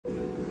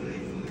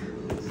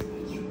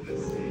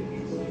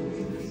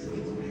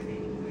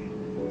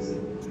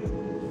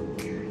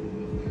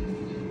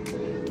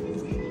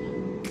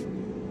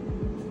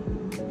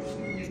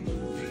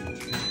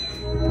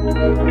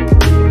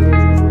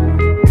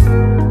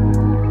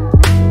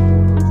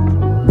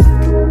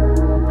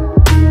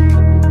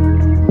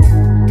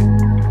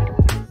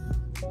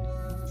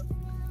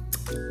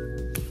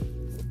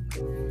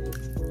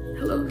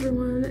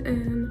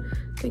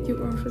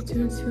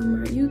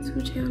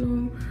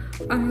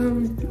I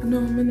know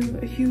I'm in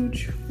a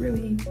huge,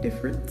 really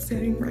different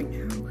setting right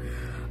now.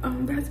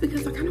 That's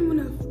because I kind of want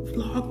to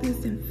vlog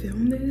this and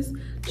film this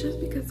just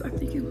because I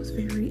think it was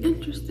very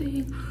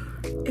interesting,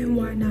 and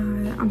why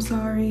not? I'm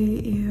sorry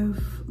if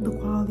the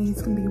quality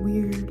is gonna be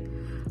weird,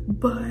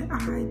 but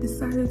I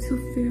decided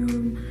to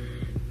film.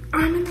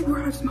 I'm in the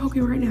garage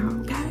smoking right now,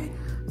 okay?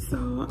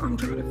 So I'm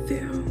trying to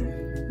film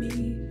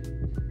me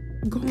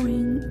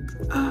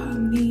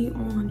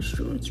on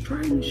shrooms,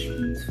 trying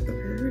shrooms for the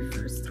very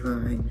first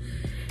time.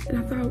 And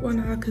I thought, why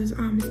not? Because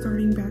I'm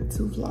starting back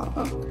to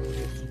vlog,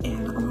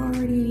 and I'm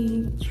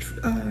already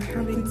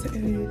having to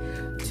edit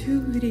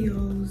 2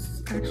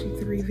 videos, actually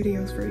 3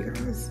 videos for you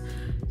guys.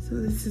 So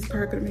this is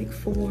probably gonna make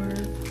 4.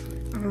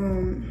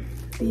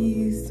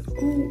 These,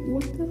 oh,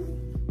 what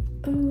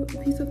the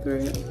piece of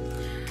thread.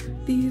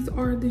 These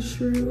are the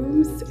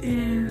shrooms,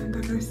 and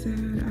like I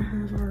said, I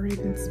have already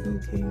been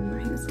smoking. My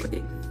hands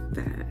like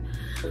that.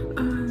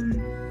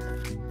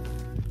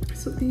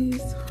 So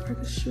these are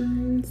the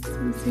shrooms.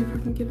 Let me see if I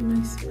can get a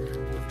nice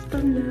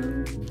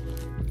thumbnail.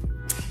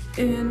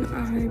 And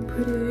I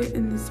put it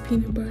in this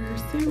peanut butter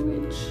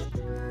sandwich.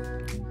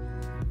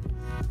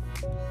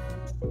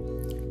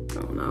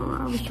 Oh no,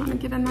 I was trying to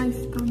get a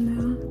nice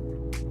thumbnail.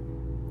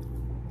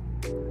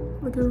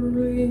 Like a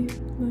really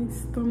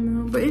nice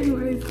thumbnail. But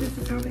anyways, this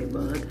is how they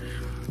look.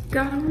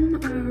 Got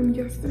them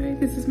yesterday.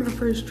 This is my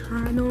first try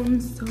on them,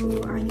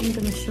 so I am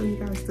gonna show you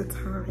guys the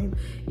time,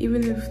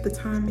 even if the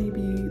time may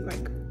be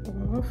like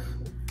off.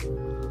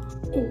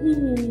 Oh,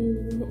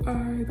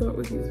 I thought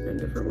we used a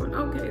different one.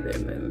 Okay,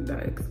 then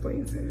that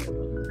explains it.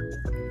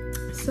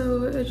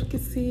 So as you can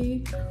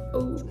see,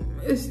 oh,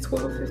 it's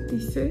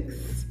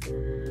 12:56.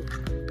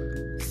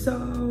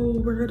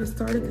 So we're gonna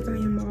start it because I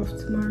am off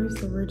tomorrow,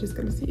 so we're just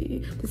gonna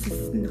see. This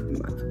is not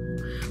my phone,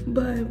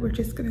 but we're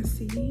just gonna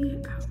see.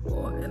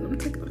 Oh, and I'm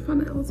taking my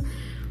thumbnails.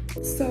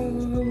 So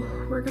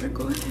we're gonna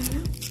go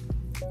ahead,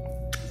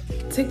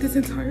 take this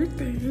entire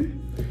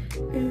thing,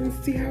 and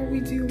see how we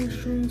do on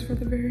shrooms for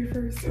the very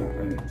first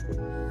time.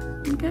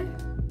 Okay?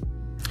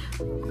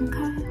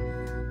 Okay.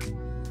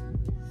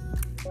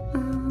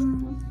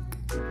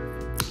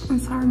 I'm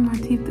sorry my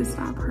teeth is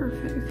not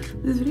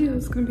perfect. This video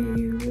is gonna be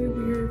really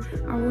weird.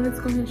 I wanted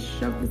to go ahead and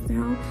shove this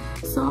down.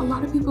 So a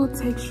lot of people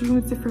take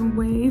shrooms different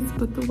ways,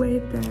 but the way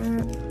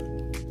that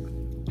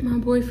my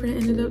boyfriend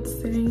ended up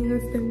saying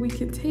is that we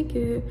could take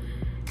it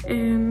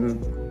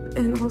and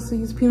also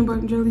use peanut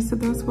butter and jelly. So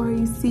that's why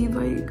you see,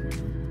 like,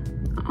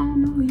 I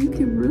don't know, you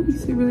can really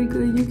see really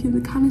good. You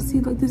can kind of see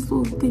like this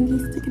little thingy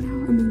sticking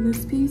out, and then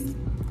this piece.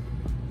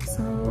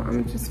 So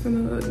I'm just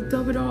gonna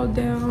dub it all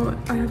down.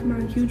 I have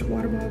my huge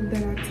water bottle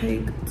that I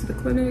take to the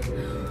clinic.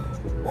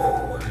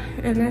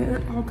 And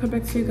then I'll come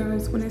back to you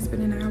guys when it's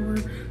been an hour,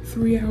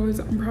 3 hours.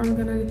 I'm probably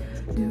gonna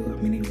do a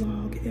mini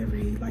vlog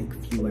every like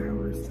few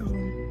hours. So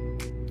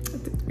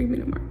at the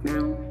 3-minute mark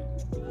now,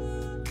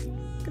 I'm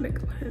gonna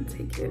go ahead and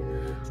take it.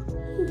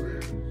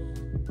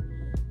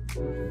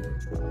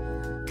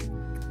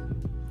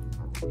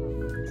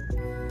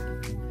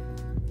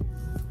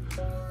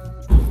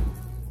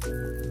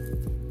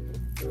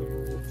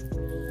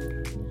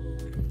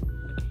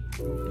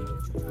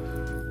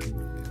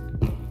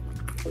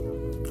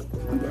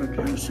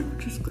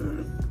 Which is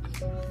good.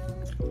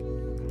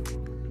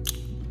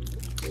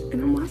 And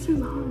I'm watching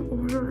Law and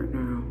Order right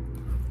now.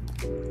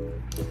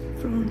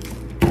 So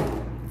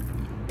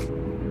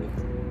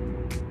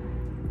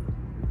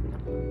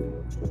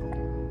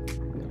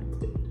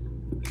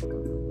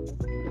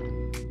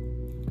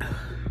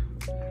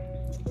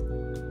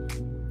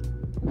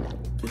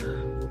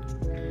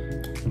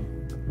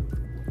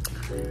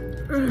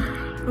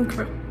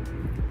okay.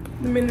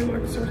 The minute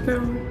mark starts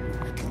now.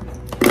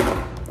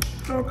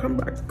 I'll come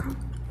back.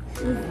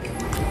 Okay,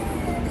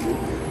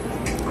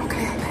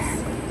 I'm back.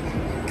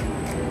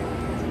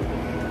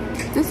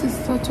 This is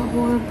such a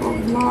horrible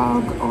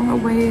vlog on a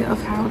way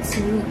of how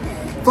to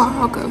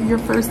vlog of your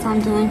first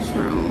time doing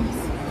shrooms.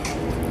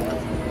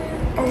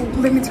 Oh,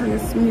 let me turn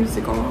this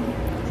music off.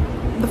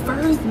 The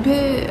first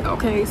bit,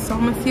 okay, so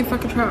I'm gonna see if I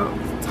can try to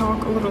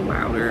talk a little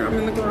louder. I'm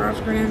in the garage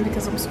right now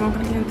because I'm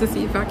smoking again to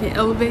see if I can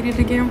elevate it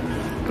again.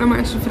 And I'm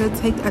actually gonna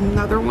take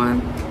another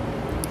one.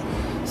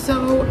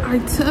 So I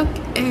took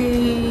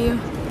a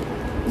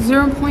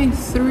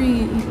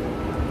 0.3,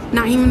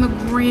 not even a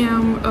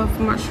gram of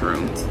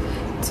mushrooms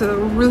to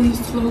really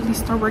slowly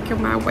start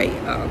working my way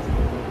up.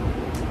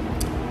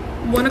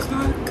 1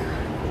 o'clock,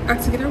 I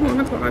took it at 1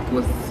 o'clock,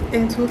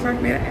 and 2 o'clock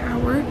made an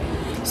hour.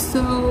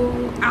 So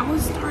I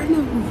was starting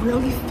to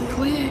really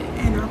feel it,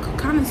 and I could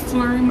kind of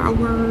slurring my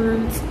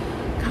words,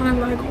 kind of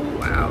like, oh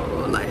wow,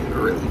 like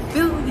really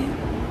feeling it.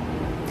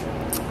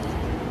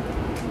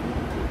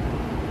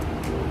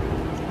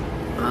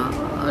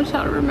 I'm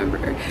trying to remember,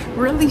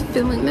 really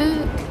feeling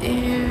it,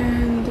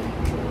 and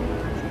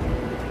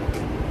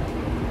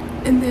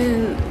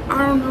then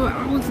I don't know,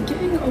 I was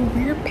getting a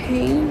weird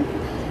pain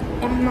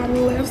on my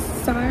left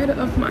side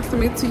of my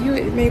stomach. To you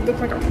it may look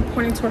like I'm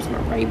pointing towards my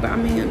right, but I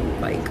mean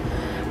like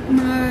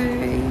my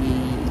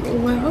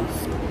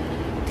left.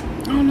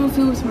 don't know if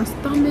it was my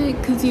stomach,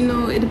 because you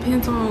know, it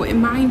depends on,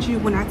 and mind you,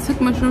 when I took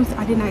mushrooms,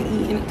 I did not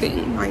eat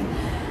anything. Like,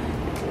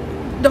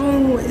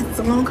 it's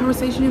a long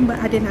conversation, but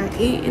I did not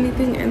eat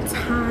anything in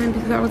time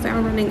because I was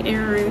out running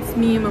errands,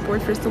 me and my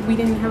boyfriend, so we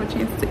didn't have a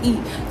chance to eat.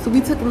 So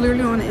we took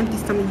literally on an empty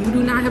stomach. You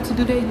do not have to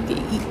do that.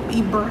 You can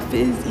eat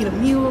breakfast, eat a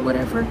meal or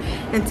whatever,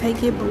 and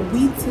take it, but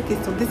we took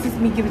it. So this is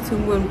me giving it to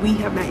him when we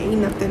have not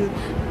eaten nothing,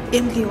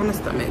 empty on the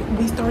stomach.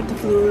 We start the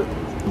fluid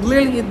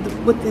literally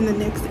within the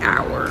next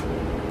hour.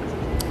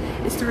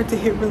 It started to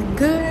hit really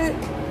good,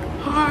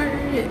 hard,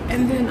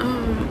 and then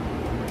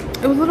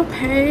it was a little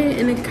pain,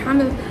 and it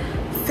kind of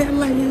felt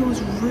like it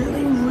was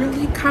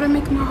really kind of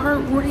making my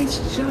heart race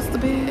just a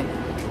bit,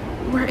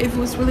 where it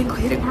was really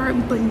hitting hard.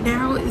 But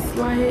now it's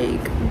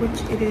like,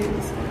 which it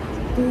is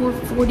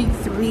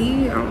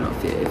 4:43. I don't know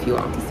if you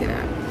all can see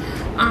that,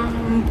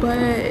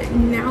 but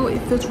now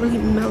it feels really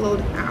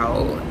mellowed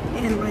out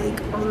and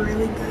like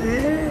really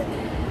good.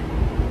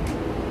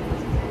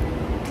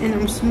 And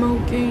I'm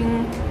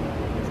smoking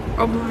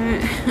a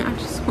blunt. I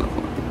just smoked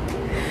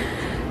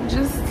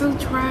just to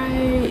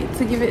try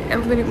to give it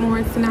elevated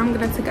more. So now I'm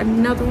gonna take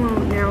another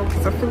one now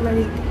because I feel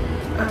like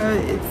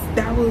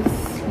that was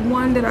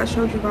one that I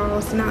showed you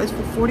guys. So now it's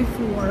for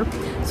 44.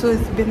 So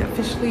it's been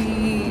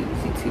officially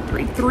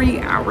 3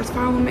 hours.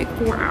 5 will make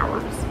 4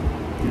 hours.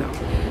 No,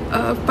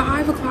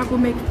 5 o'clock will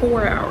make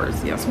 4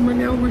 hours. Yeah, so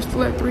we're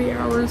still at 3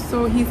 hours.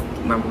 So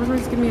my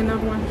boyfriend's giving me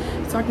another one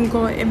so I can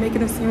go and make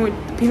it a sandwich,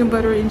 peanut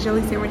butter and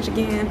jelly sandwich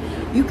again.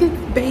 You can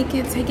bake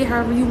it, take it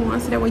however you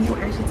want, so that way you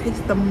can actually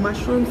taste the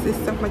mushrooms and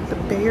stuff like the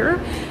bear,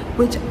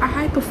 which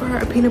I prefer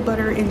a peanut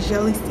butter and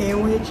jelly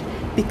sandwich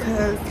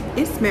because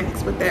it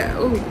smacks with that.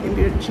 Oh,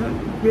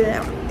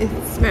 it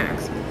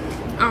smacks.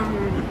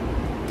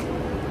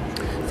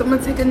 So I'm gonna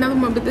take another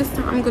one, but this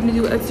time I'm gonna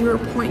do a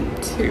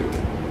 0.2.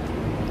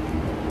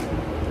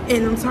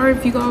 And I'm sorry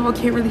if you all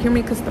can't really hear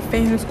me because the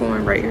fan is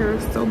going right here.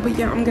 So, but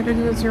yeah, I'm gonna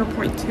do a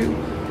 0.2.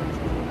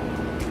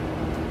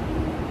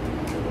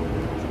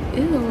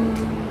 Ew.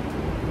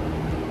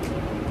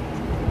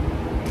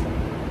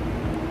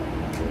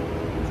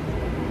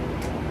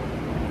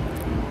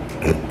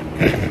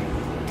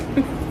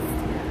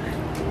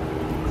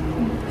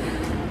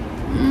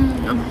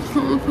 I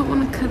don't know if I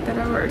want to cut that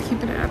out or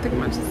keep it. I think I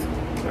might just,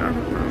 I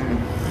don't know.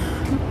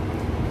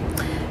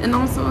 And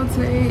also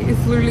today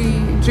is literally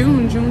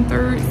June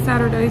 3rd,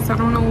 Saturday, so I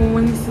don't know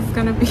when this is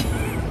gonna be.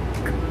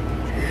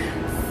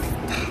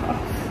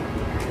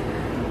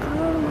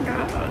 Oh my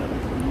god.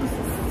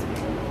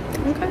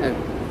 Okay.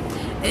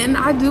 And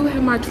I do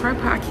have my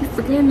tripod. I keep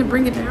forgetting to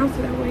bring it down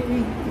so that way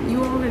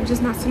you all are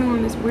just not sitting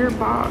on this weird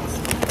box.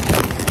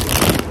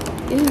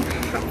 Ew,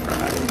 hot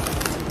fries.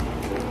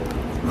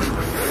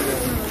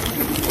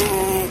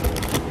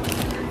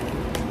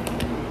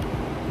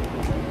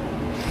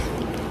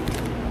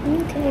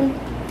 Okay.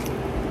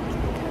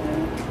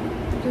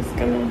 I'm just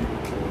gonna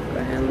go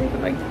ahead and leave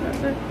it like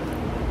that.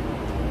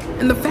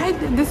 And the fact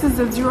that this is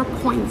a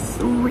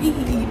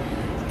 0.3,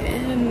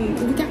 and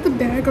we got the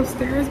bag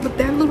upstairs, but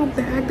that little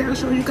bag that I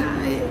showed you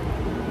guys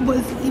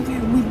was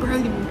we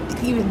barely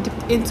even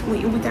dipped into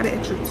it, and we got an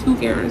extra 2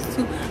 gallons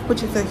too,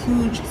 which is a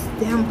huge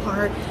stem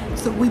part.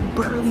 So we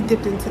barely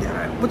dipped into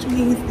that, which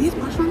means these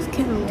mushrooms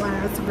can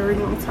last a very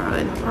long time,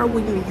 and I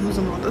probably wouldn't even use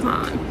them all the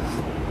time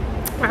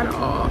at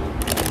all.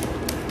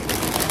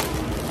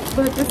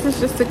 But this is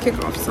just to kick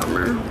off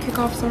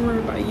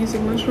summer by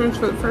using mushrooms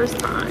for the first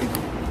time.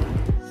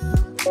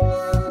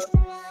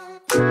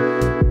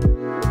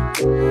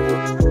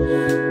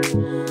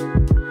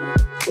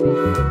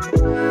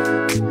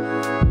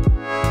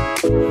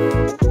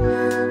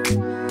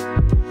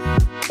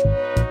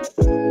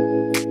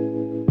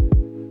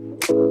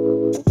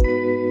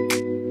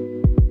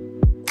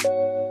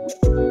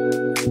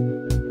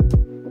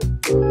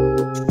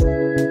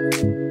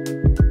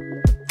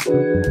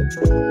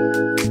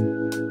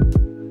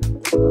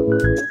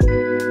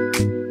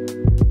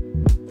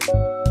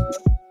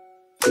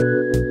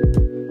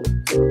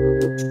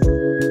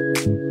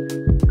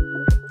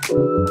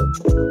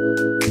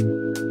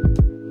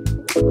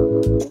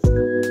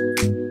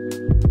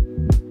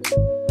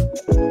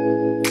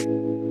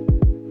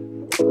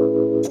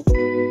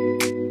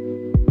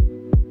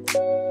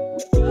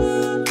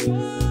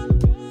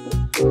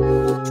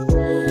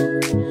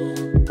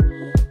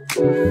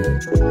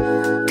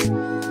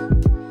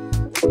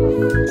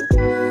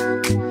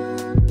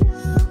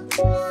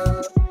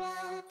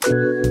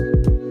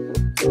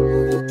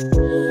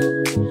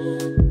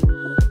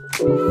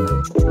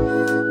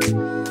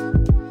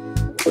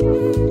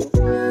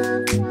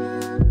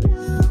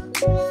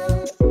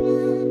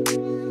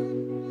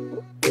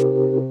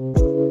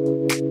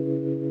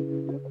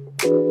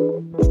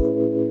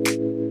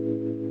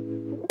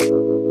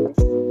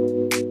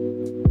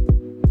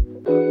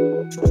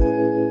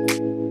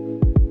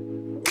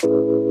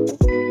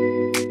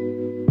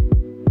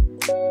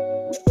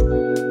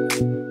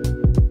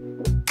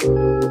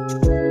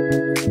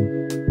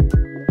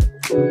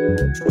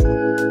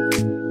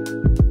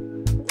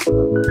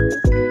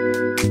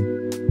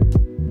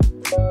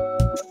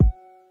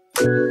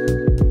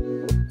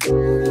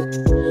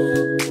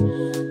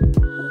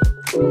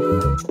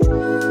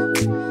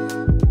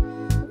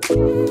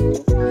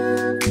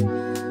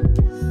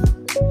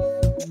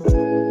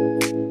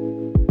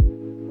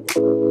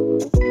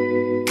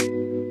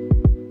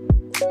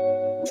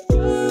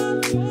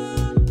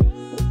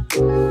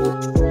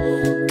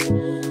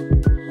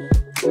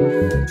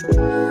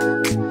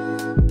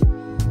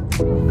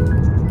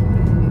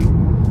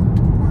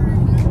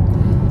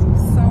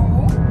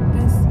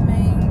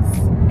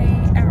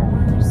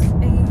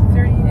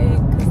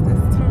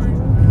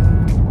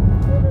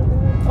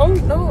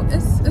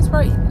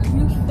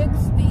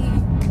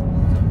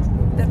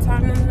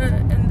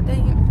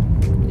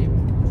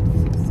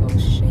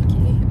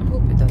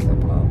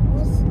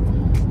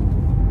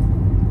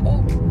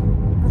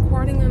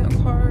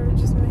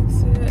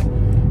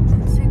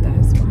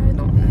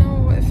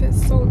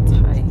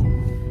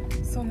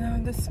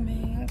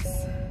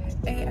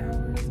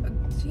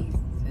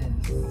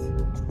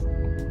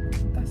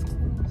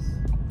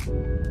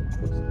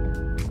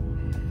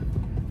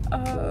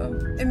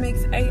 it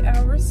makes 8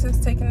 hours since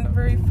taking the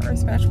very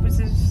first batch,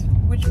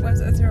 which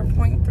was a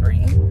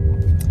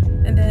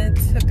 0.3, and then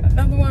took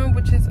another one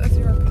which is a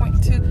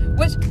 0.2,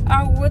 which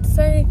I would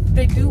say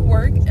they do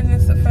work and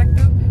it's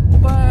effective,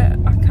 but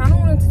I kind of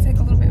wanted to take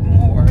a little bit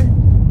more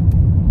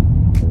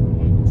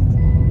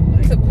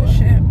to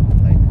push it.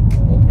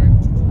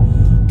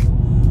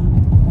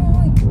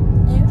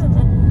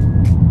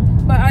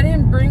 But I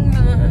didn't bring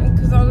none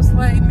because I was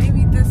like,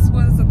 maybe this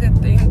was a good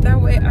thing.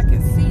 That way I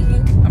can see.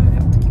 I'm gonna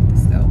have to keep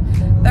this still.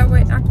 That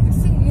way I can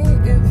see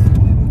if,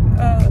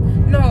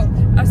 no,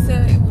 I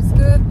said it was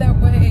good. That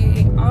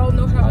way I'll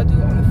know how I do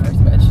on the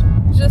first batch.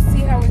 Just see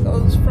how it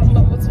goes from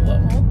level to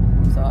level.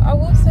 So I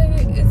will say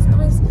it's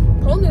nice.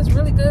 Pulling is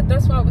really good.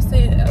 That's why I was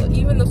saying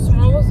even the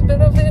smallest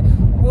bit of it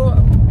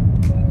will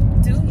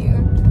do you.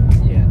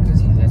 Yeah,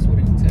 because that's what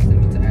he texted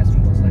me to ask me.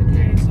 Was like,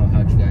 hey, so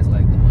how'd you guys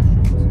like the mushrooms?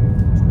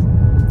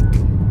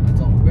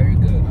 Very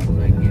good. I was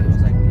like, yeah. I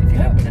was like, if you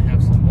happen to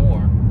have some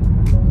more,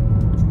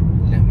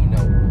 let me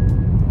know.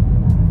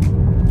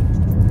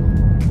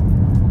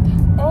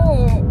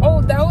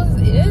 Oh, that was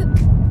it?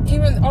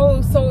 Even,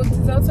 so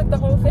Giselle took the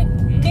whole thing?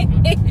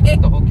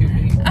 The whole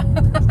QB.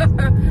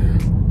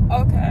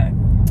 Okay.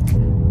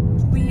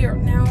 We are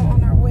now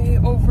on our way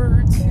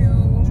over to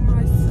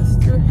my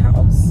sister's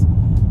house.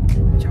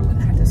 Which I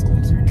wouldn't have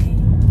disclosed her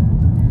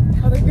name.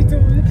 How they be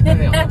doing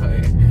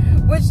it.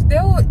 Which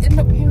they'll end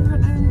up hearing her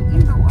name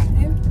either way.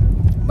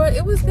 But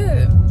it was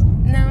good.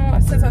 Now,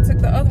 since I took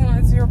the other one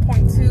at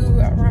 0.2,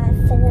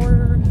 around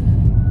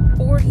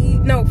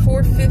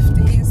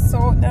 450,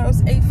 so now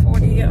it's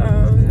 840.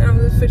 Now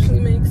it officially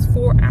makes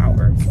 4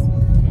 hours.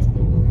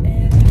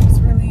 And it was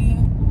really,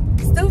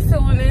 still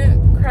feeling it,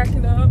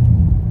 cracking up.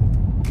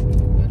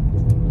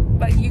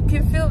 Like, you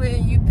can feel it.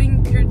 You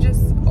think you're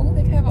just, oh,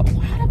 they have a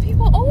lot of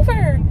people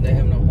over. They're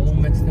having a whole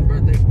Mexican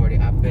birthday party.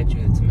 I bet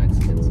you it's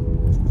Mexicans.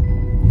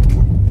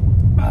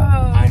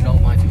 I know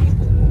my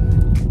people.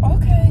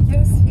 Okay,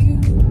 yes, you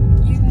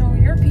know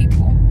your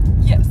people.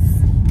 Yes.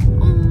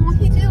 Oh,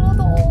 he did all the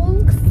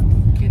dogs.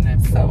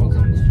 Kidnapped dogs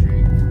on the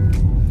street.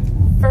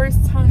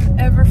 First time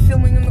ever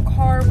filming in the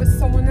car with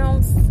someone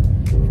else,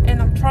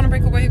 and I'm trying to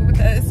break away with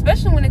that,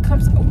 especially when it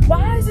comes to,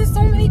 why is there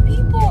so many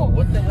people?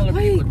 What the hell are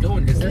people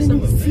doing? Is there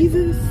some see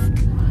this?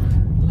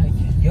 Like,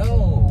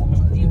 yo,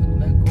 even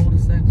that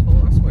cul-de-sac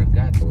full. I swear to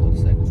God, the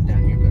cul-de-sac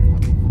down here better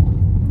not be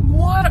full.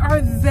 What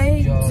are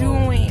they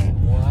doing?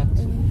 What?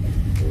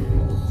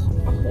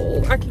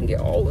 I can get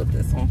all of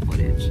this on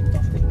footage. I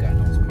think God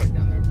knows part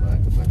down there, but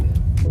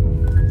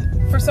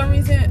for some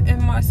reason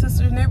in my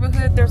sister's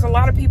neighborhood, there's a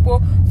lot of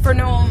people for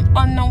no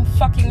unknown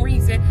fucking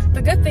reason.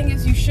 The good thing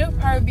is you should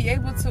probably be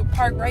able to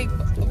park like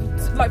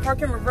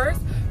park in reverse,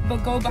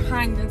 but go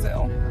behind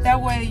Denzel.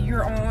 That way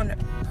you're on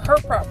her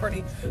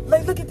property.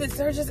 Like, look at this,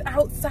 they're just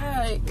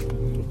outside.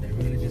 they're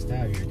really just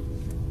out here.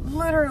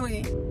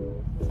 Literally.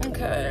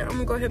 Okay, I'm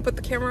gonna go ahead and put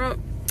the camera up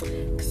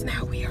because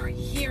now we are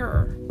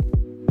here.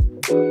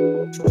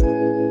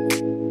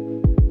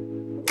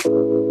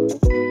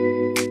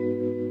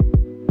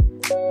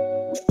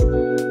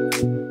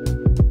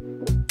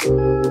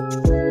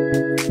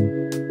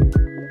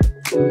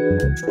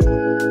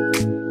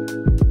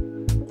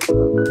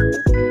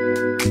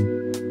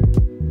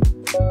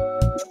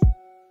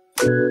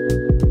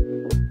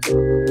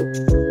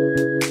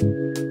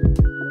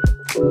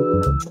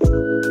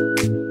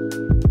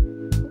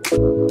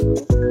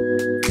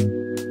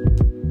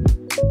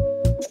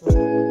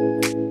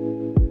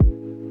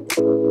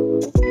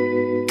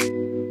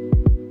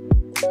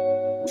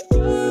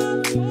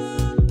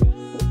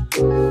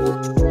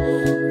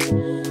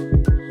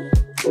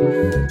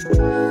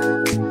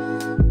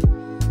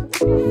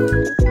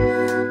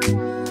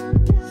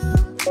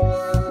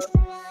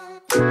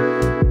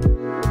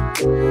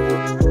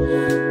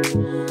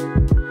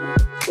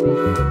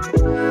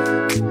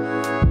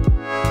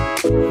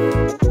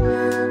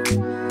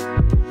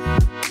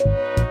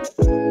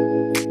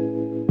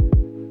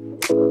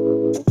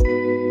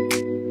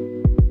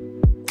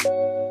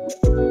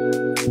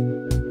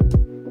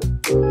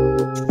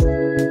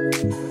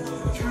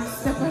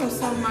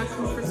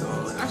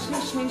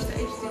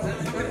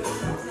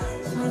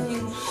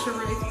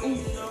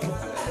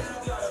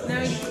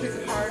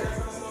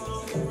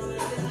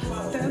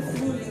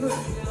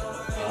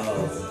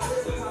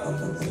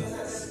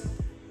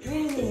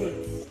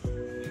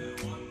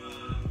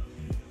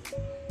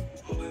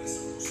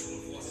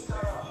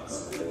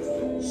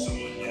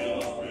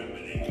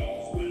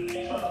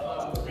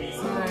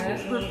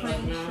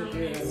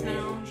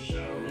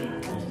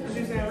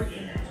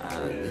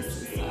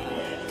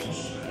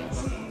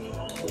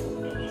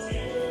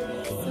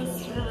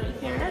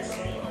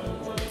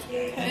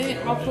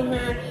 I'll put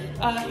her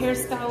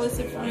hairstylist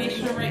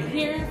information right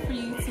here for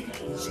you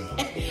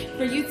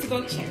to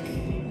go check.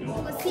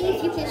 We'll see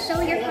if you can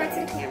show your part to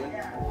the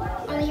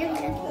camera. Only your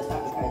hand.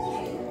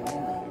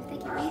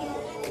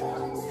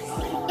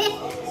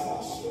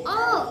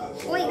 Oh,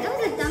 wait, that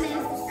was a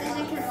dumbass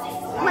decision because,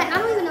 like, I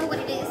don't even know what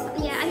it is.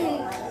 Yeah,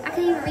 I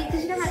couldn't even read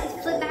because you know how it's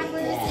flip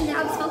backwards and then I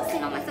was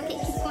focusing on myself, it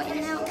keeps going in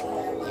and out.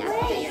 Yeah,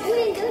 Wait, you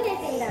didn't do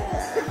anything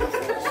though.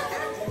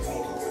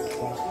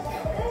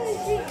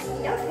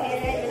 Don't pay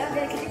it, but I'm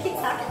good because you keep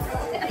talking to me.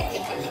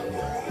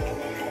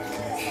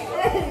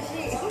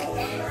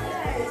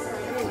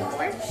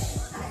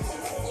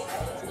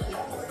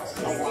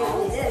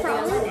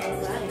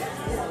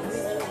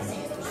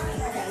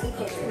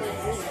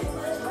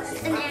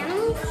 An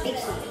animal? Big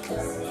sheep.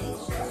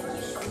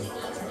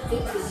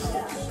 Big sheep.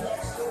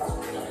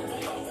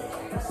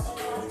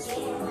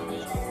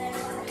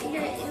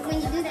 When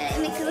you do that, it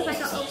makes it look like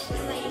an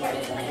ocean,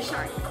 like a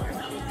shark or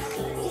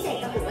something. You say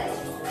go away.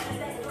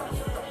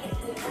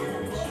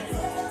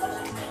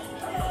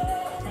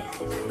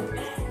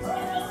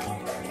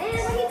 Man,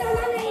 why you throwing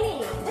my name in?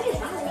 What is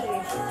wrong with you?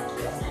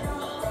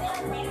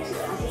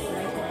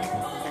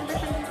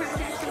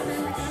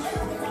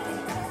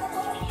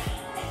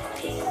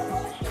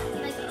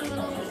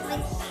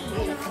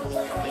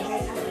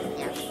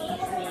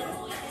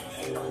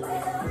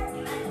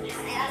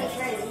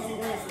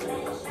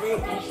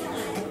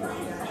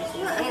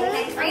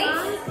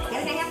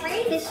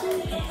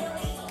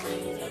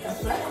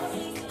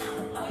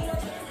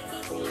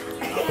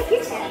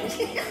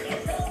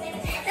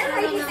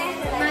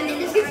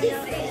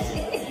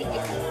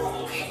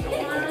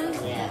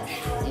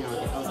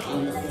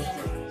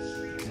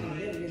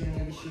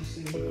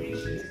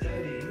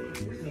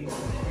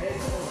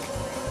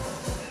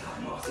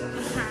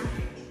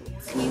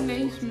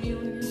 Teenage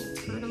Mutant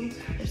Turtles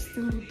are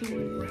still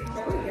doing it.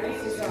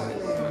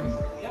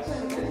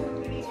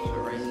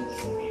 Charades.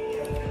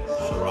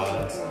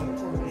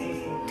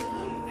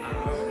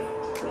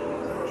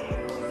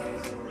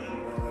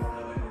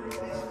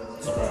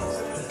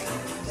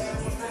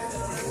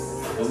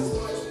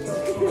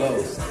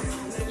 Ghost.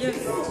 Yes.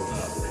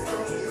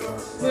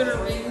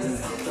 Literally.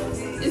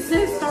 It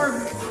says start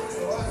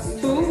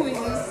booing.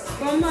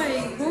 But I'm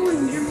like,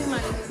 booing, you're being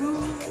like, boo.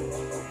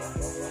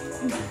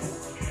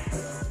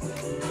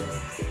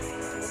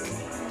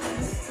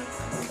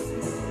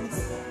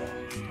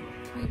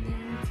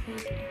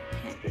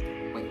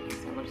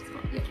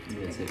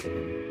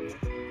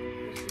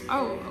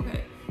 Oh,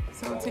 okay.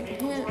 So take a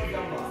hint.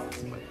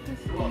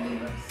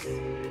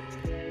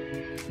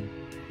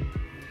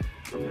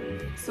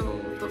 Okay. So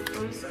the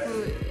first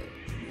clue,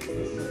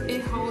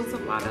 it holds a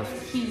lot of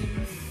keys.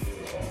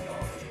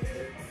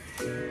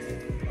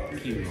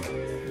 Keychain.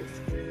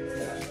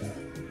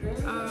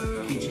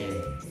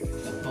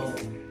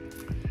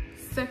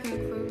 Second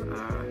clue,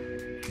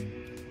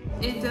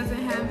 it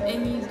doesn't have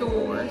any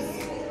doors.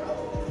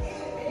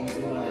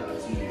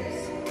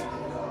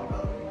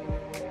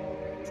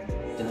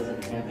 It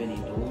doesn't have any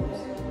doors.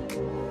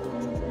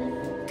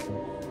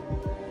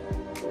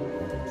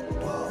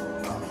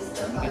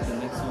 Get the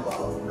next one.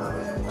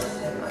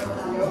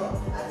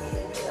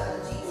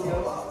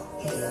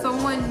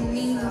 Someone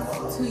needs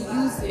to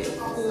use it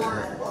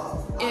for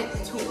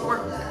it to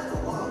work.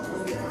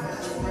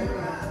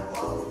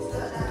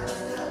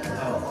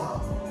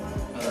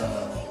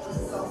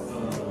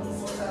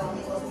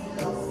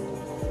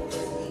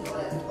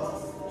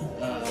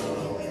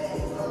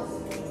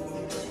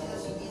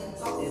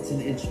 It's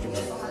an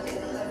instrument.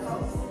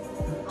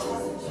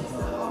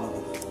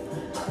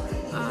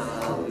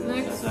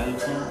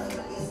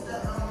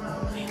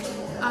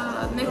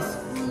 Next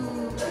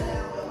clue,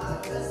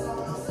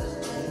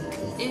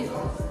 it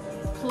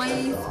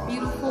plays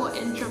beautiful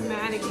and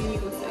dramatic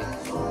music.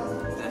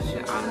 That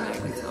should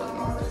automatically tell you.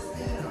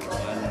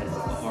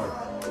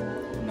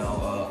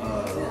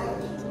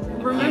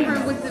 Remember,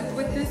 with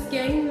this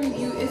game,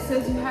 it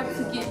says you have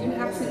to guess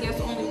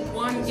only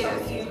one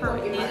guess per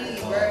hit,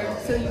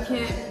 so you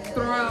can't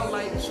throw out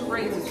like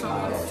charades or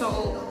something.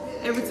 So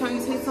every time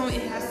you say something,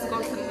 it has to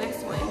go to the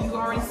next one. You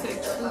already said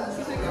 2,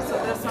 so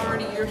that's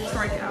already your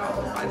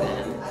strikeout by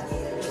then.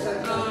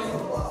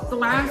 The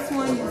last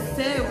one you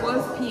said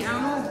was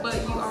piano,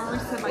 but you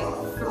already said like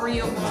 3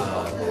 of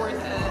them before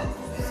that.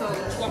 So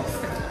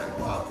lost that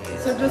one.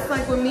 So just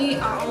like with me,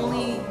 I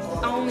only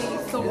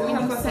so when you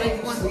say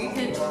one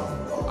hint,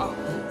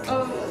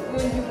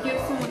 when you give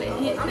someone a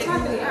hint, they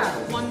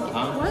get one.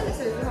 What?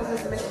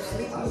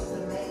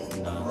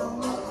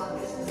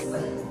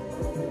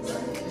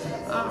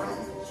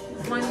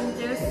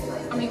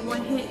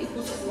 One hint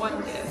equals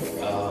one guess.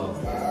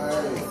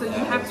 So you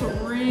have to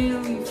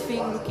really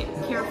think it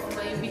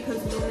carefully because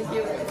you only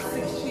give it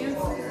 6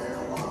 chances.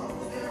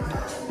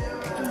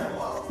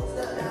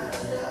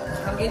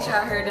 I'll get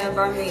y'all hair done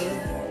by me.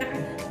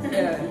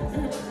 Yeah.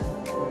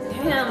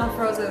 Damn, I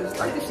froze up.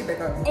 Start this shit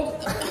back up. Oh.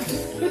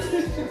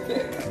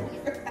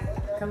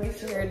 Come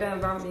get your hair done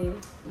by me.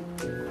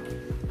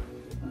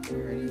 You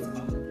ready to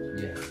talk?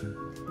 Yeah.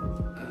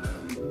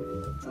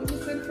 What you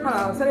said first? Hold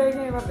on, say that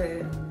again, my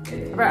bad.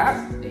 Right.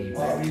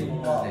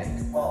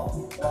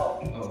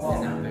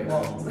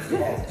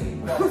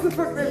 What the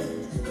fuck is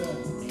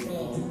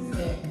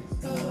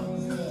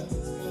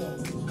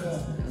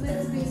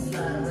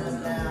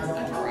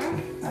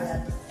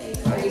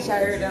I'll get y'all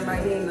hair done by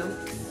Nina.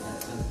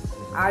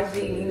 IG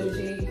Nina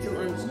G 2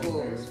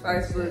 underscores.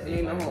 Facebook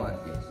Nina Hart.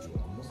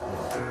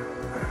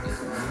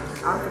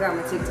 I forgot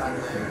my TikTok.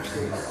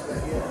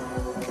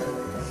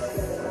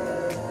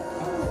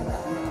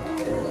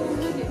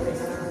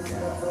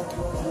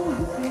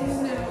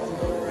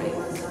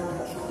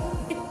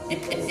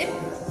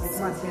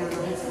 Montana.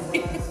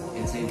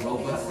 It's a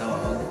robot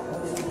dog.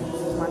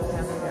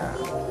 Montana guy.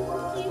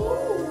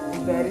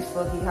 He's bad as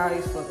fuck. He high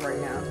as fuck right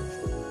now.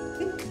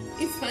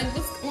 It's fine.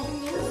 What's going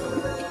on?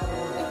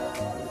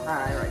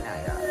 High right now,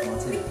 y'all.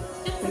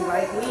 He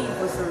like weed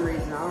for some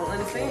reason. I don't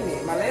understand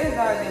it. My last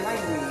dog didn't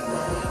like weed.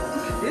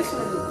 This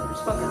one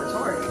was fucking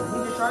retarded. He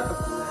just tried to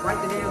bite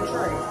the damn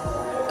tray.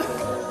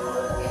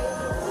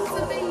 It's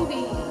a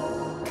baby.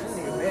 That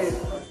nigga bad.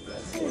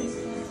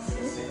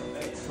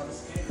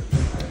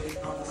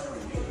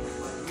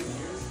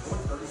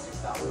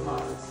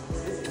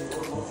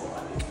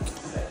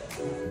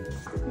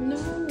 No.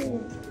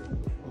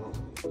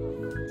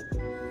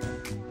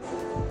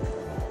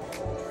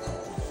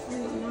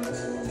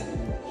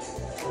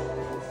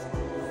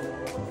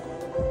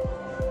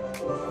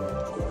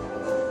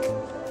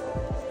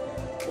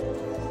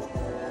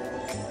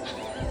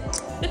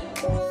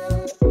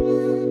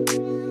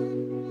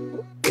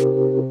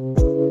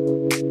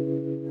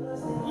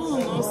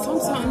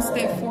 Sometimes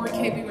that 4K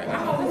be right. I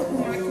always put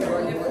my camera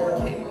on that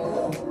 4K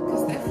mode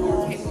because that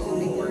 4K mode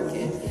be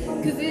working.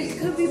 Because it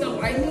could be the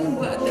lightning,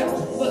 but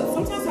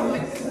sometimes I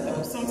like that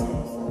though.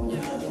 Sometimes,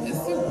 yeah, it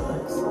still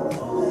works.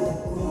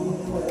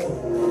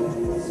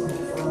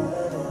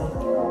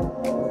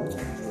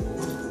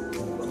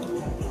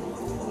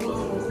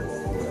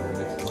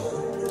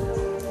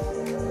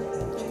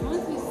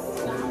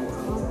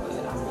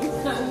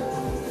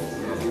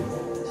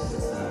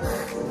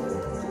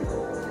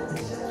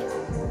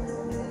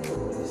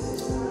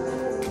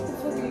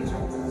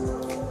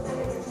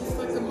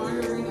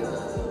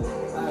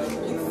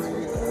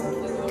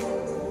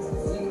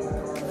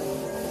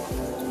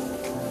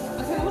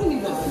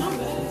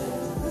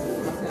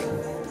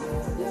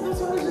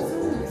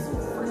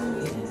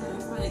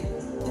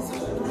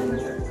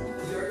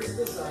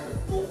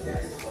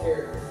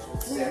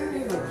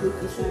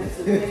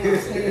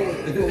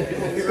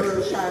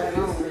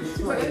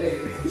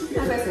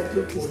 That's a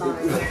dookie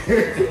sign.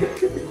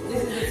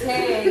 This is the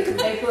tag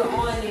they put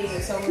on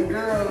it, so when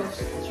girls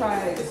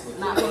try,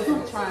 not supposed to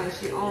be trying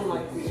shit on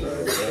like this.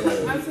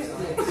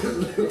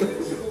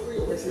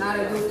 It's not a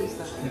dookie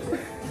sign.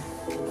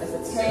 That's a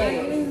tag.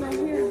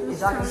 As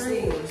y'all can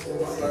see.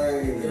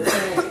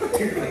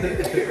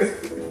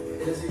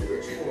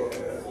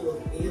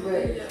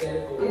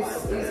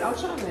 But I'm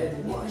trying to get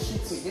this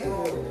shit together.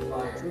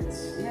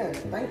 Yeah,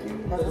 thank you.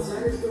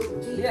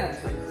 Yeah.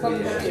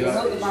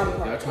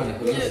 Y'all trying to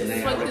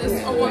hallucinate. Like this.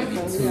 Oh, what? 2 to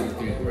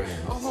 3 grand.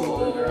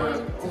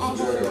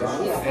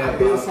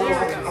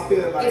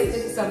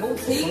 It's a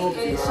boutique and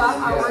the shop I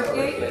work at.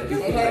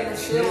 They have the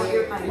shit on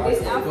everything.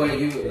 This outfit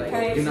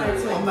came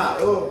I'm not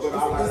up, but I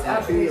like I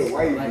feel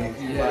wavy.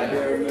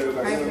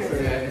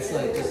 It's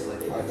like just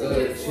like a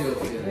good chill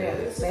feel. Yeah,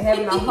 they have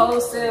a whole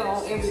sale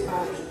on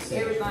everything.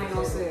 Everything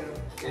on sale.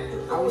 I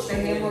wish they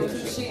had more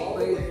cute shit,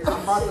 but I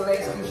bought the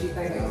last cute shit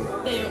they had.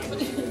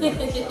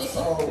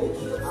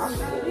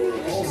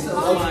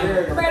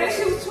 Bro, that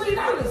shit was $20.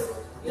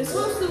 The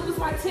swimsuit was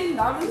like $10.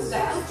 The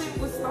outfit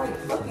was like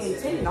fucking $10.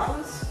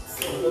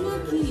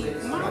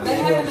 They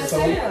having a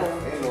sale.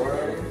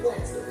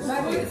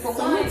 Maybe for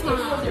one, if it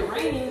wasn't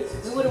raining,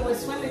 we would have went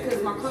swimming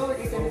because my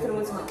coworker said we could have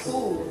went to her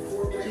pool.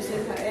 She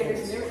sent her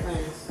address and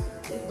everything.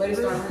 But it's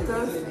not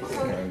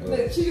raining.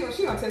 Look, she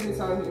gonna text me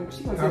something.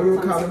 She gonna text me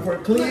something. For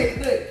clean.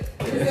 Look.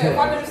 If I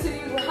go to the city,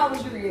 how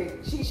would you react?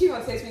 She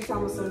gonna text me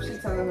telling me something. She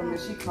telling him that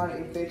she caught an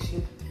infection.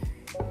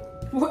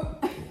 What?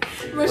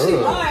 But she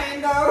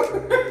lying though.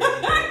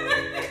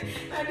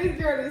 Like this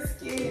girl is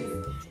skinny.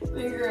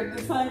 This girl,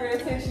 the time girl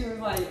text she was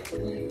like, the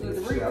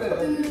refill. That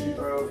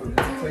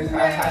was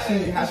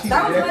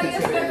like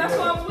yesterday. That's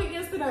why I was weak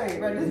yesterday.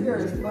 Bro, this girl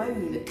is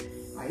funny.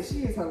 Like she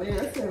is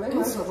hilarious. I said, let her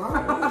come on.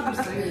 Why would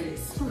you say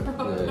this? Yeah,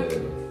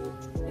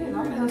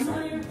 I'm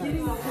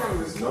getting on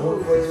camera. No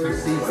place to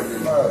see for the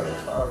mud.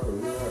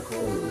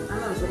 I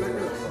know, so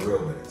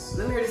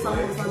let me hear the song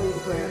on Sunday to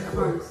play. I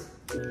promise.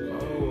 Oh,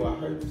 I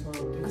heard the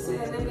song. I said,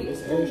 let me.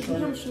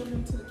 I'm showing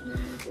them to the camera.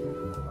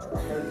 I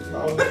heard the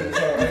song.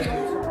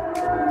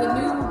 The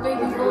new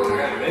baby boy.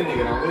 That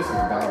nigga don't listen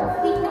to dog.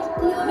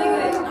 Nigga,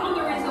 that's the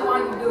only reason why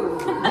you do it.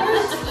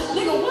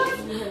 Nigga, what?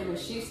 When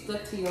she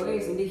stuck to your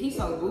legs and then he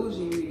so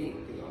bougie with it.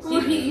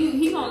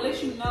 He gonna let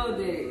you know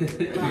that.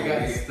 You got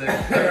to stay.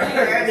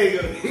 That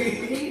nigga.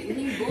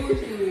 He bougie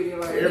with it.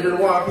 Like, Every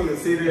walk he can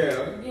sit down.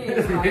 Yeah,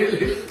 it's like,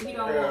 he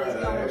don't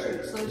want you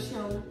to touch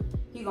him.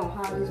 He gonna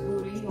hide his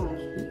booty. He gonna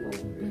be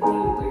being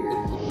weird.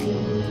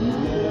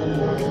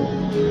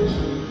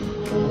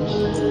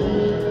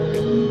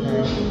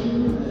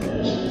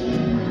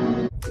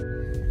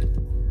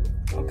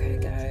 Okay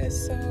guys,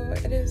 so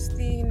it is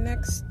the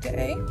next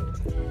day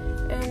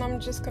and I'm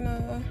just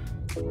gonna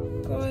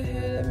go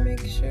ahead and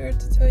make sure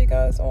to tell you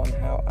guys on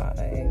how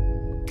I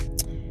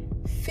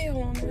feel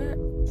on that.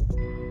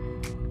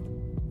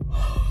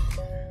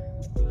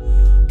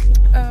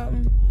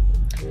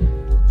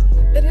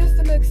 It is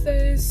the next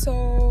day,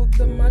 so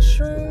the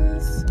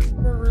mushrooms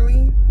were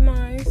really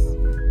nice.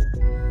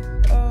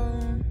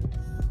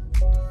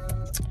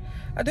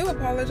 I do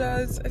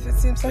apologize if it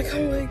seems like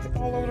I'm like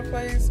all over the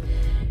place.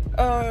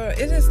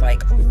 It is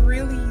like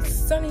really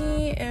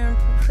sunny and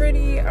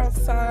pretty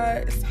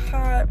outside. It's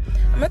hot.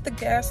 I'm at the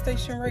gas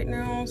station right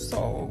now,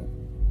 so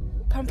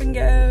pumping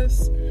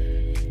gas,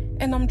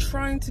 and I'm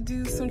trying to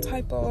do some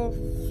type of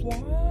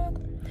vlog.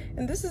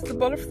 And this is the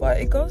butterfly.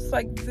 It goes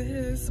like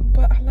this,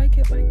 but I like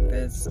it like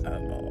this. I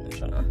don't know, I'm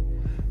trying to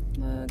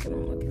look and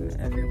I'm looking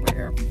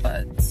everywhere,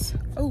 but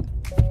oh,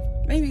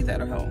 maybe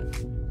that'll help.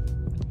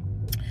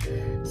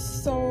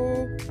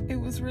 So it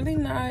was really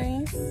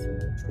nice,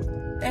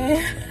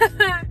 and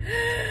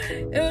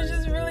it was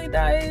just really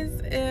nice,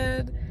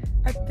 and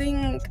I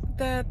think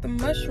that the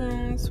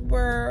mushrooms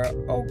were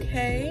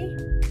okay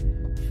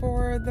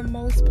for the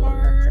most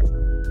part.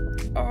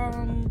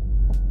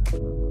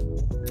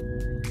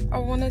 I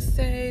want to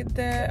say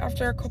that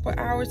after a couple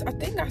hours, I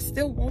think I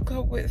still woke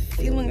up with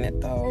feeling it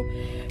though.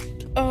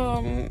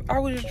 I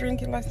was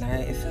drinking last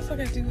night. It feels like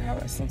I do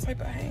have some type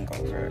of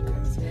hangover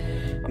because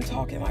I'm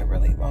talking like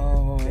really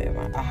low in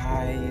my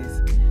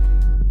eyes.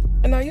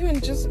 And I even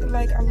just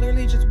like, I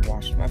literally just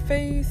washed my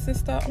face and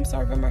stuff. I'm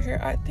sorry about my hair.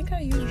 I think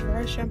I use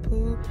dry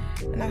shampoo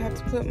and I have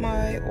to put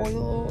my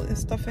oil and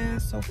stuff in.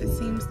 So if it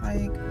seems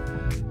like,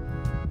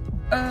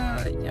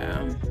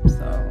 yeah.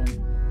 So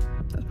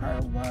that's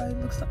probably why it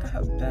looks like I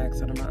have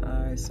bags under my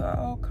eyes. So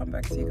I'll come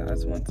back to you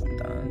guys once I'm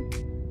done.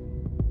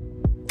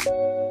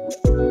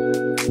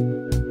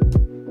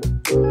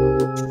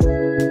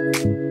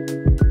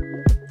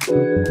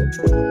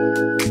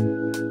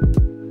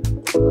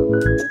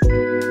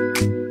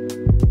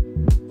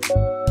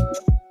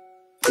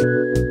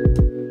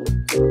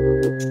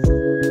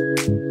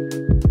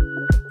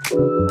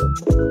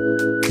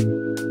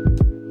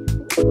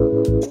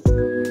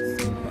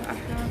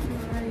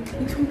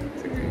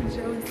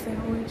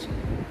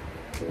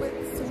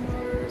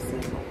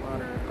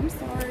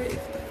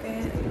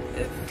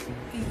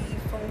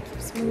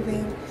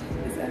 Moving.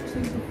 It's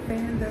actually the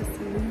fan that's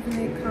moving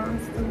it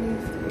constantly.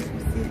 So if you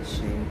see it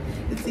shake,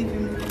 it's even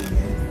moving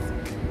this.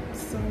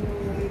 So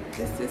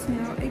this is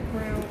now a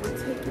ground. We're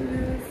taking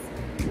this,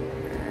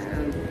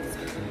 and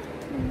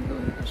let me go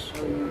ahead and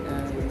show you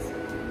guys.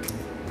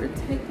 We're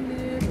taking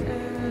it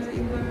at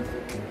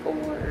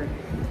 11:04.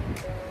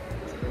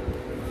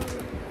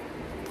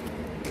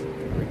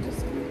 We're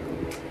just gonna go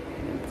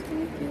and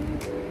take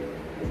it.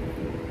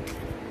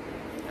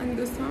 And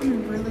this time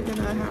I'm really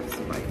gonna have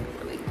to like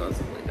really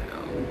guzzle it down.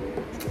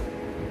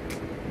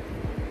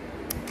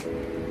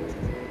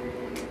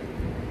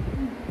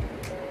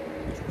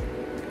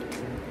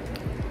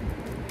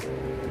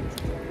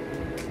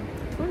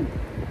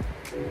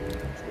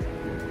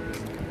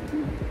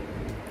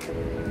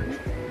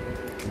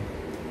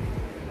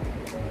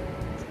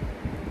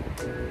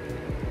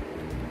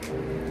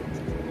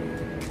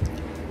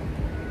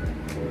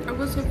 I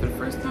will say for the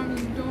first time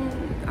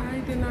I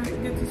did not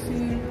get to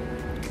see,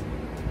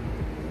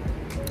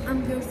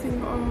 I'm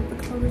guessing, all the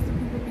colors that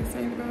people be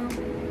saying about,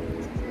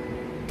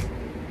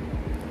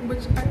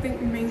 which I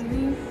think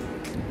mainly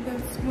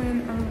that's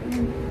when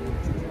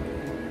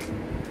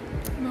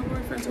my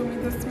boyfriend told me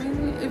that's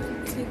mainly if you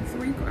take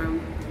 3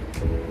 grams,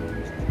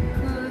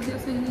 because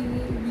yesterday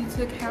we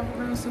took half a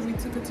gram, so we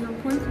took it to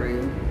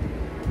 0.3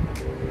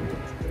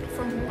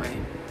 from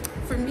 1.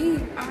 For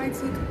me, I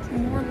took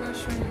more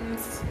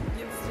mushrooms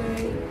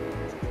yesterday,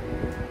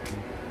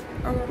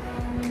 around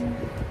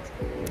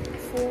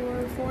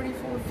 440,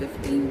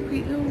 450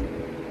 p.m.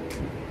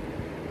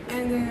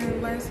 And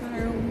then last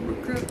night we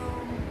were good.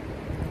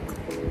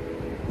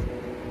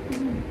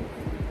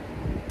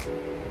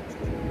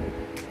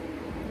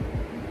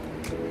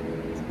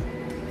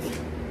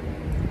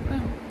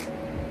 Wow.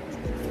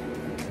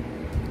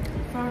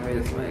 As far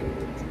as like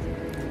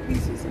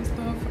pieces and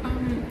stuff.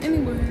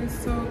 Anyways,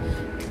 so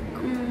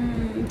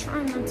I'm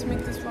trying not to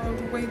make this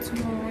vlog way too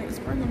long. It's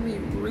probably gonna be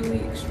really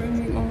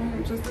extremely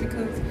long just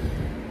because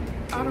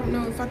I don't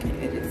know if I can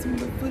edit some of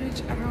the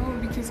footage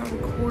out because I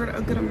record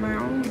a good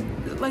amount.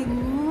 Like,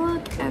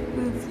 look at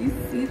this. You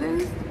see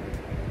this?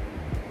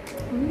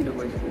 Let me get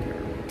away from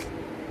here.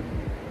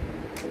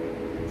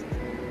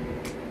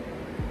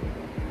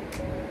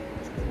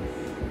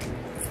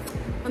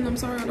 And I'm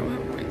sorry I don't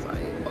have ring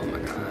light. Oh my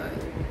god.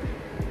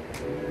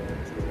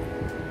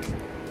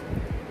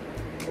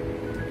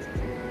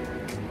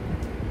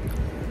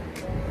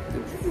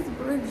 This is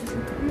bridge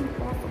coming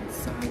off of the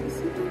side. You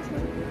see this?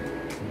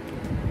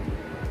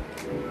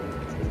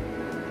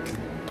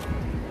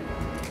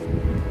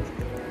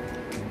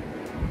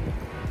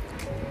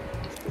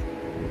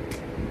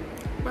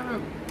 Wow,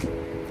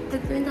 I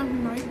think I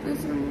like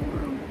this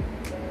anymore.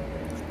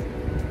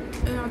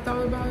 And I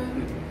thought about it.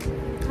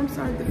 I'm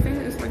sorry, the fan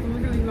is like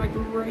literally like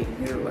right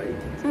here, like.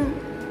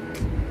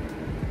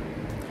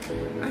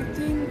 I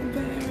think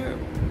that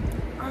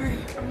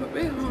I'm a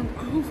bit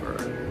hungover.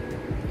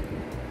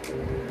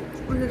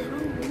 But it's so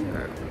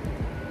weird.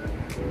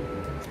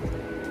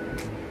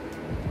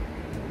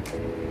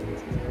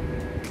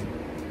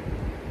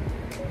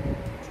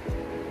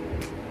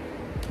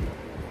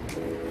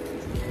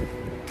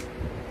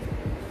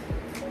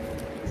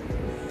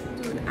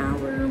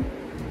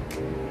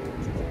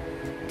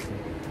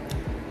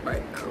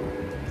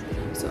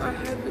 So I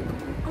have it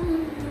going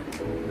on,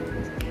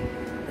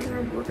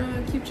 and we're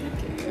gonna keep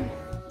checking.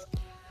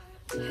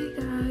 Hey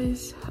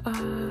guys, I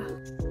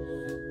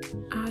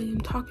am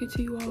talking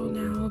to you all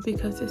now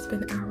because it's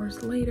been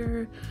hours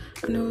later.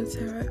 I know it's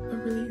at a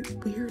really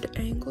weird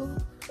angle.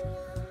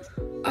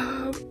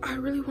 I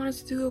really wanted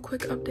to do a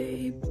quick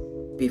update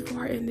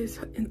before I end this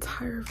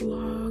entire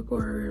vlog,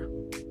 or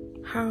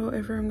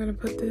however I'm gonna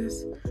put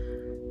this.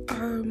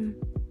 I'm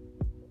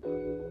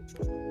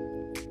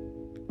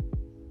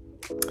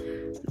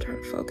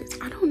trying to focus.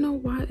 I don't know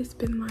why it's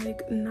been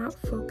like not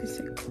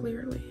focusing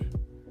clearly.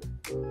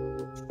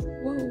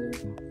 Whoa.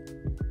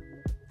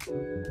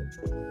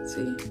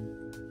 See?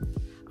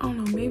 I don't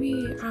know,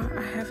 maybe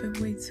I have it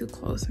way too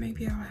close.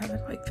 Maybe I'll have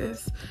it like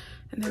this,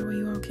 and that way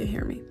you all can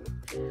hear me.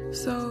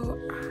 So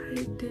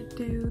I did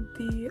do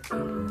the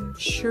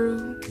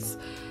shrooms,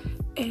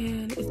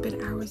 and it's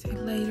been hours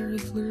later.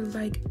 It's literally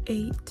like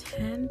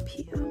 8:10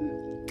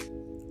 p.m.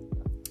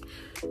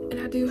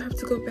 and I do have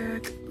to go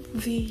back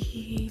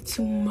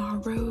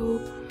tomorrow,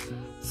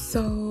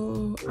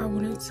 so I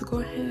wanted to go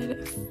ahead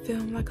and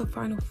film like a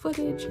final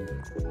footage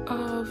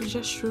of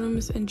just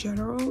shrooms in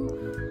general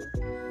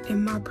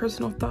and my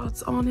personal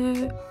thoughts on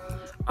it.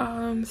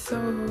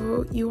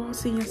 So you all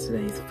seen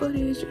yesterday's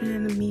footage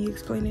and me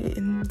explaining it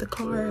in the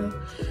car,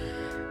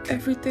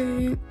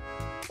 everything.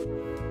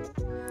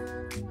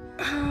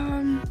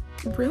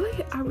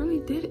 Really, I really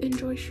did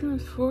enjoy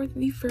shrooms for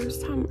the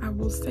first time. I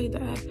will say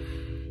that.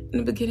 In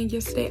the beginning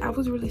yesterday, I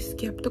was really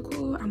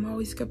skeptical. I'm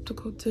always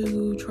skeptical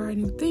to try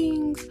new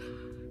things.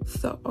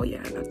 So, oh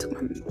yeah, and I took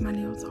my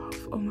nails off.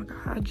 Oh my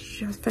god, I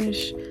just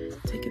finished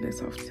taking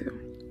this off too.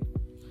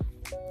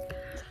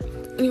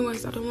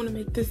 Anyways, I don't want to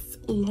make this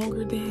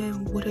longer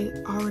than what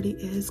it already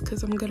is,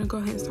 because I'm gonna go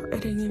ahead and start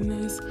editing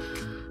this.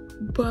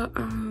 But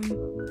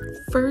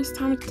first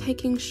time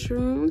taking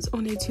shrooms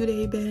on a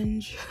 2-day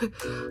binge,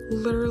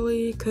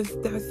 literally, because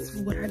that's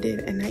what I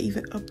did, and I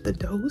even upped the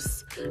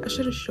dose. I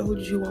should have showed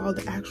you all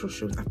the actual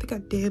shrooms. I think I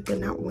did, but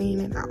not weighing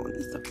it out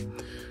and stuff.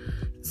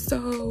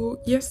 So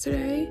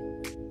yesterday,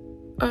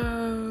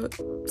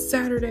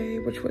 Saturday,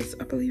 which was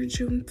I believe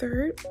June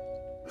 3rd,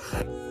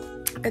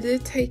 I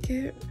did take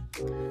it.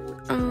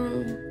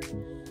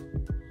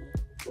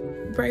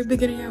 Right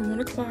beginning at 1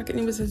 o'clock, and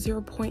it was a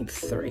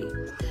 0.3.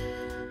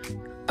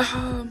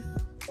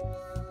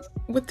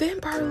 Within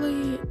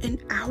probably an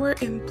hour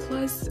and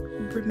plus,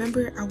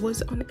 remember I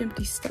was on an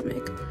empty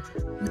stomach.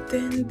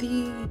 Within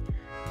the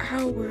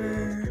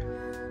hour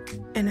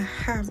and a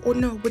half, or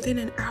no, within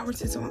an hour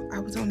since I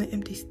was on an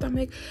empty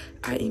stomach,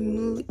 it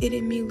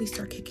immediately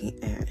started kicking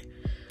in.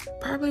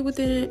 Probably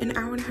within an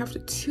hour and a half to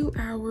 2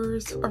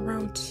 hours,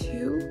 around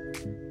 2,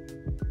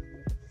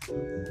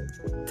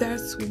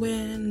 that's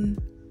when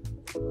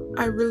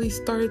I really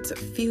started to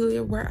feel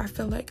it, where I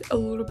felt like a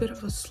little bit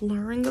of a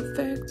slurring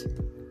effect,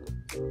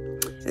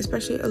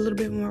 especially a little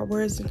bit more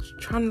words and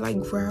trying to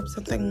like grab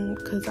something,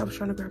 because I was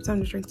trying to grab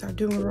something to drink, so I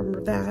do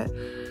remember that.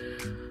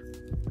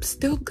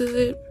 Still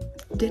good,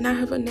 did not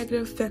have a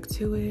negative effect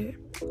to it.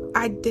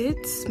 I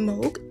did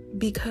smoke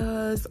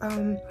because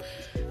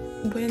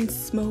when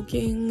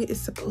smoking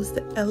is supposed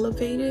to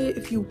elevate it,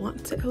 if you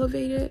want to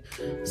elevate it,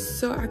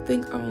 so I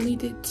think I only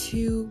did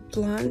 2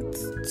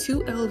 blunts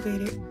to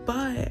elevate it.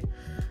 But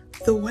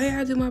the way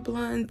I do my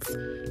blunts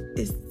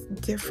is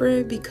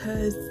different,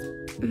 because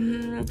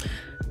to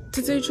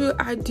tell you the truth,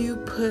 I do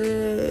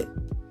put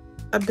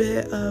a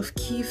bit of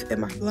keef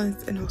in my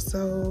blunts, and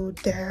also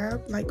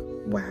dab, like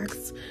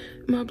wax,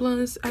 in my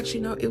blunts.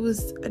 Actually no, it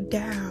was a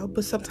dab,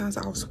 but sometimes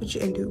I'll switch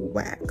it and do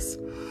wax.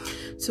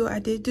 So I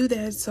did do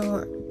that,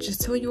 so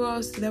just telling you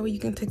all, so that way you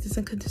can take this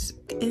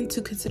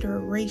into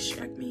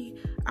consideration.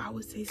 I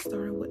would say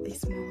start with a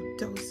small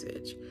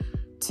dosage.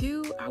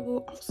 2, I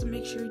will also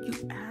make sure you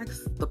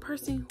ask the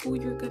person who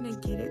you're gonna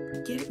get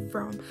it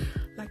from,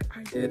 like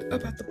I did,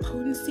 about the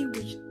potency,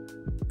 which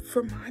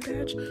for my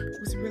batch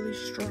was really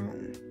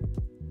strong.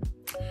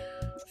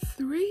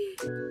 3,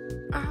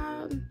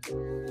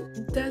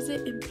 does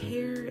it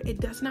impair? It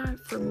does not,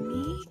 for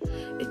me.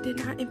 It did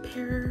not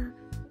impair.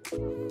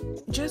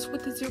 Just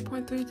with the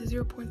 0.3 to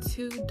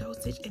 0.2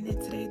 dosage, and then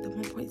today the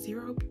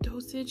 1.0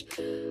 dosage,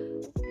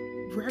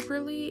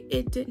 regularly,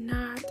 it did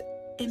not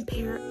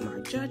impair my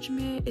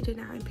judgment. It did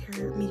not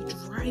impair me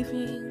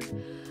driving.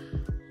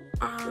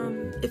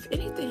 If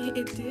anything,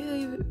 it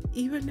did.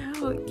 Even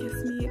now, it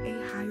gives me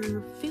a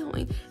higher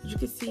feeling. As you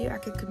can see, I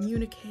can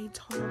communicate,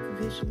 talk,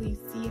 visually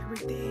see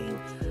everything.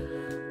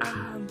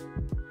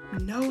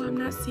 No, I'm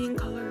not seeing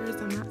colors.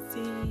 I'm not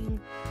seeing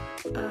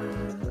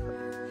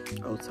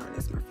oh sorry,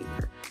 that's my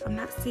finger. I'm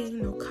not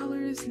seeing no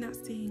colors, not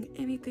seeing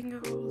anything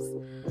else.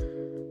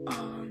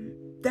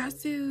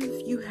 That's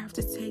if you have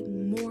to take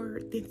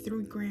more than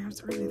 3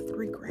 grams or than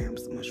 3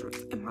 grams of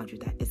mushrooms. And mind you,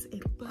 that is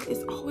it. But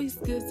it's always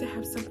good to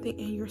have something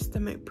in your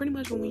stomach, pretty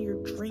much when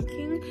you're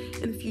drinking.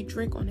 And if you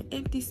drink on an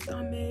empty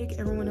stomach,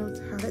 everyone knows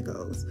how that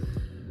goes.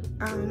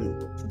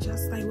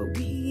 Just like with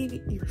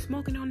weed, you're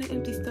smoking on an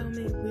empty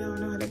stomach, we all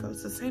know how that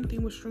goes. The same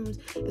thing with shrooms.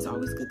 It's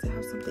always good to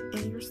have something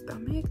in your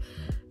stomach.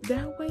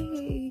 That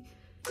way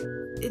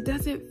it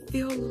doesn't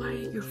feel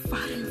like you're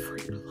fighting for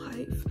your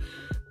life.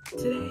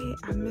 Today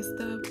I messed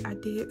up. I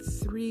did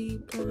 3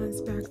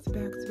 blunts back to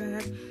back to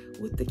back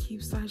with the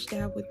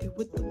kief/dab, with the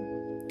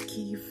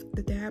kief,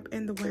 the dab,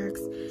 and the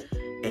wax,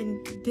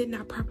 and did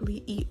not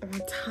properly eat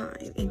on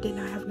time and did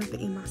not have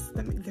nothing in my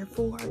stomach.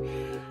 Therefore,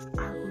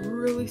 I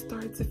really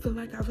started to feel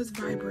like I was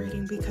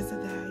vibrating because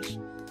of that.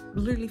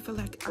 Literally feel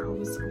like I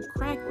was on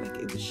crack, like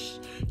it was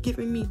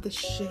giving me the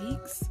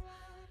shakes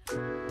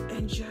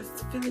and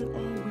just feeling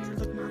all weird,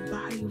 like my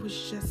body was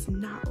just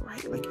not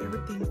right, like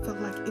everything felt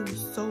like it was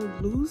so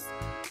loose,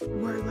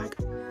 where like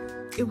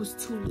it was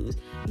too loose.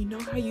 You know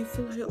how you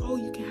feel like, oh,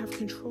 you can have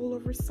control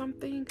over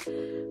something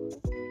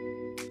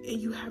and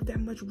you have that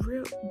much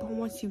grip, but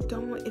once you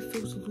don't, it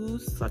feels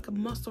loose, like a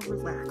muscle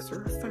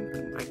relaxer or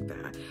something like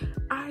that.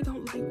 I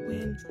don't like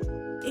when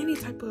any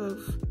type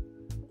of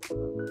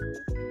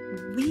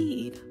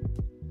weed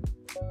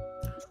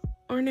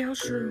or now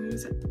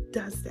shrooms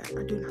does that.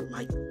 I do not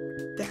like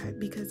that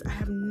because I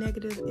have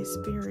negative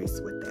experience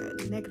with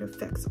that, negative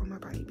effects on my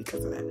body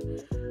because of that.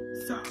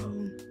 So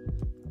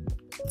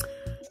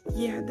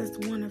yeah, that's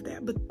one of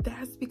that, but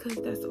that's because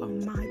that's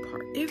on my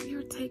part. If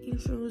you're taking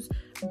shrooms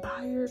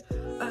by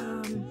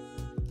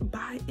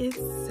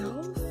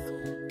itself,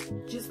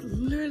 just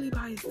literally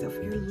by itself,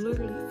 you're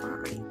literally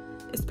fine.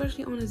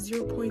 Especially on a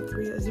 0.3,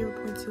 a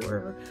 0.2,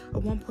 or a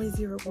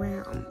 1.0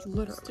 gram,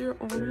 literally. Still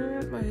on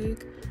it,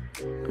 like,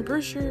 I'm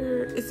pretty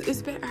sure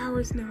it's been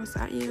hours now, so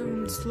I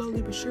am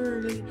slowly but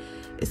surely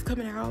it's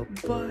coming out.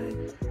 But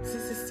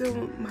since it's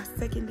still my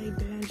 2nd day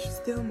binge,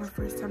 still my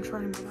first time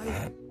trying my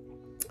life,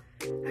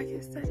 I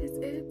guess that is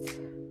it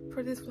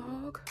for this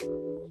vlog.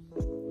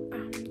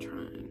 I'm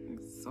trying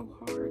so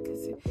hard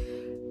because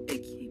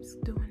it keeps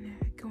doing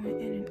that,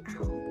 going in and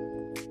out.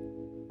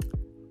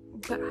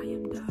 But I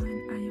am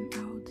done. I am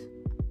out.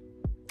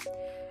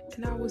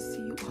 And I will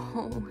see you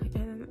all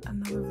in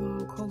another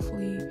vlog,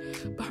 hopefully.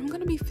 But I'm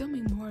gonna be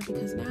filming more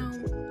because now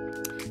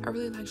I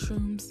really like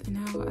shrooms, and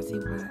now I see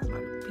why a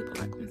lot of people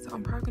like them. So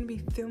I'm probably gonna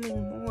be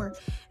filming more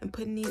and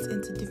putting these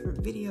into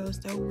different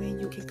videos. That way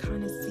you can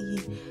kind of see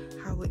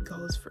how it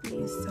goes for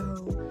me.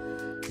 So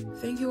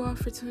thank you all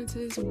for tuning to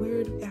this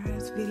weird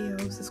ass video.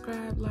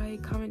 Subscribe,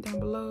 like, comment down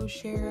below,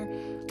 share.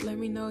 Let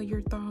me know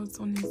your thoughts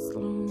on this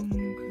long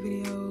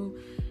video.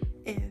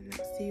 And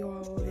I'll see you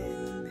all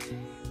in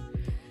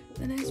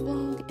the next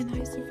vlog. And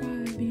I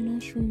survived being on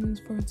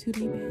shrooms for a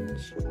 2-day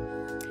binge.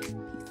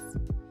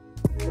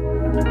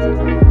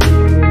 Peace.